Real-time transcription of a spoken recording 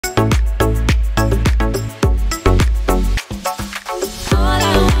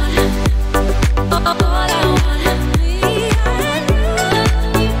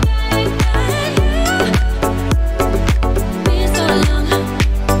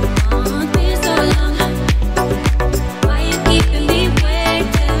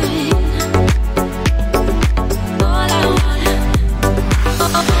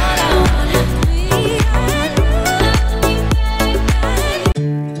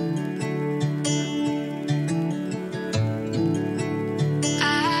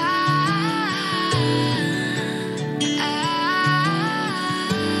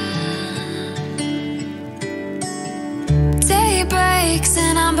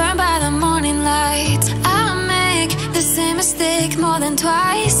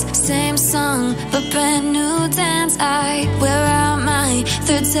a brand new dance. I wear out my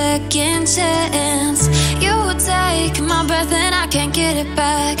third second chance. You take my breath and I can't get it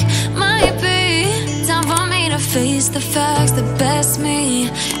back. Might be time for me to face the facts. The best me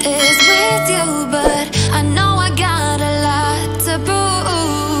is with you, but I know I got a lot to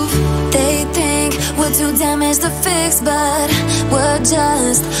prove. They think we're too damaged to fix, but we're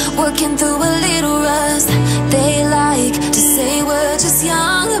just working through a little rust. They like to say we're just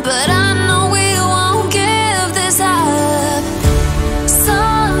young, but I know we won't give this up.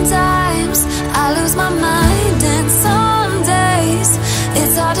 Sometimes I lose my mind, and some days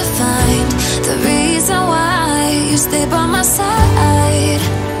it's hard to find the reason why you stay by my side.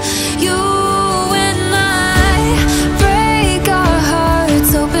 You and I break our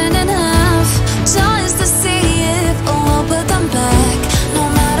hearts open in half, just to see if we'll put them back. No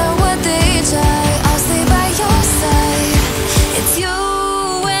matter what they try, I'll stay by your side. It's you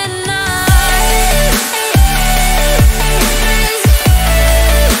and I.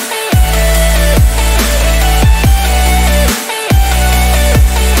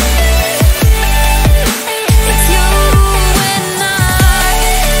 It's you and I.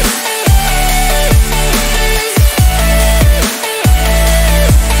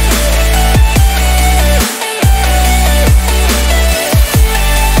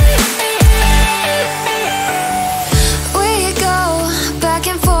 We go back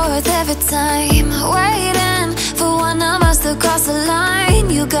and forth every time, waiting for one of us to cross the line.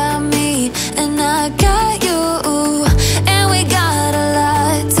 You got me and I got you, and we got a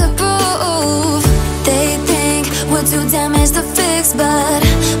lot to prove. They think we're too damaged to fix, but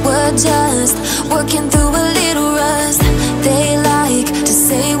we're just working through a little rust. They like to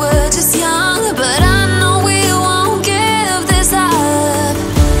say we're just young, but I know we won't give this up.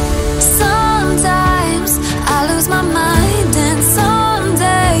 Sometimes I lose my mind, and some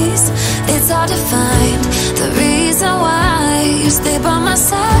days it's hard to find the reason why you stay by my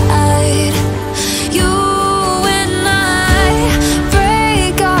side. You and I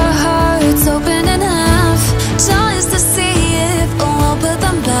break our hearts open in half, just to see if we'll put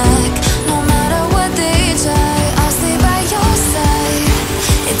them back. No matter what they try, I'll stay by your side.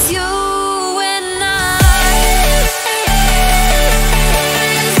 It's you and I.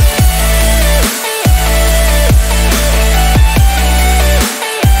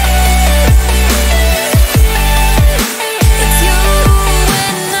 It's you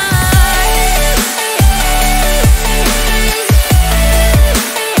and I.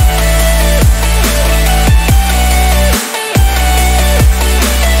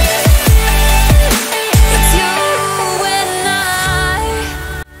 It's you and I.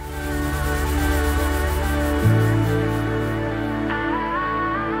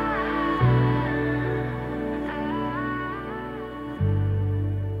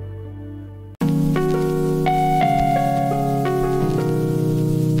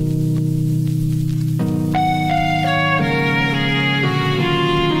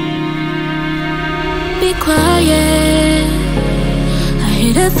 Be quiet. I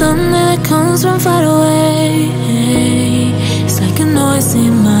hear the thunder that comes from far away. It's like a noise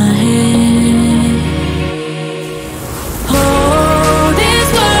in my head. Oh, this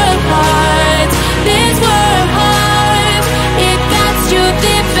world hides, this world hides. It cuts you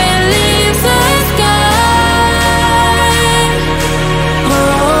deep and leaves the sky.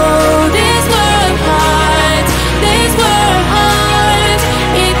 Oh, this world hides, this world hides.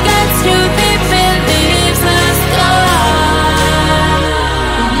 It cuts you deep and leaves the sky.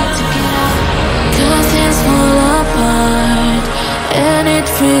 We need to get out, 'cause things fall apart, and it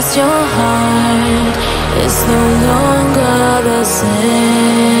frees your heart. It's no longer the same.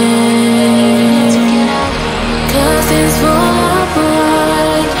 'Cause things fall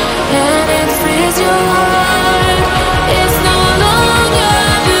apart, and it frees your heart. It's no longer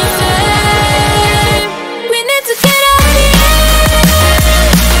the same. We need to get out of here.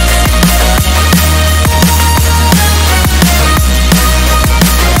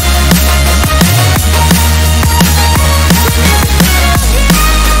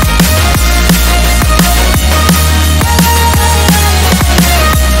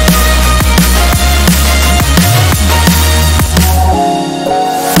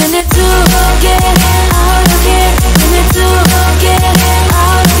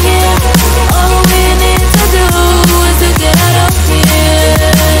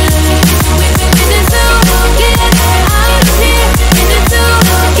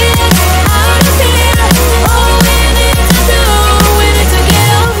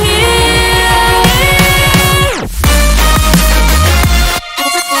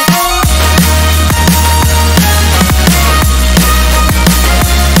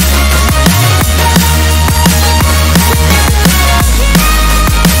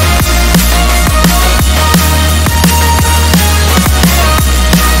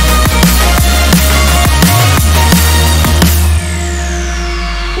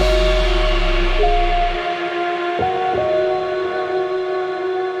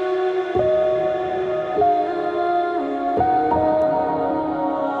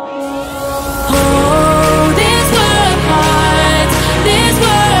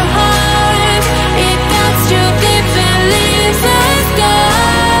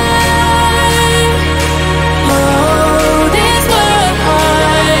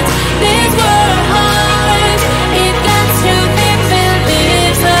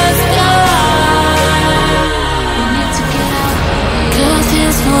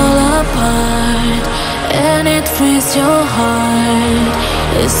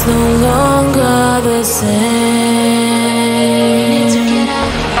 It's no longer the same.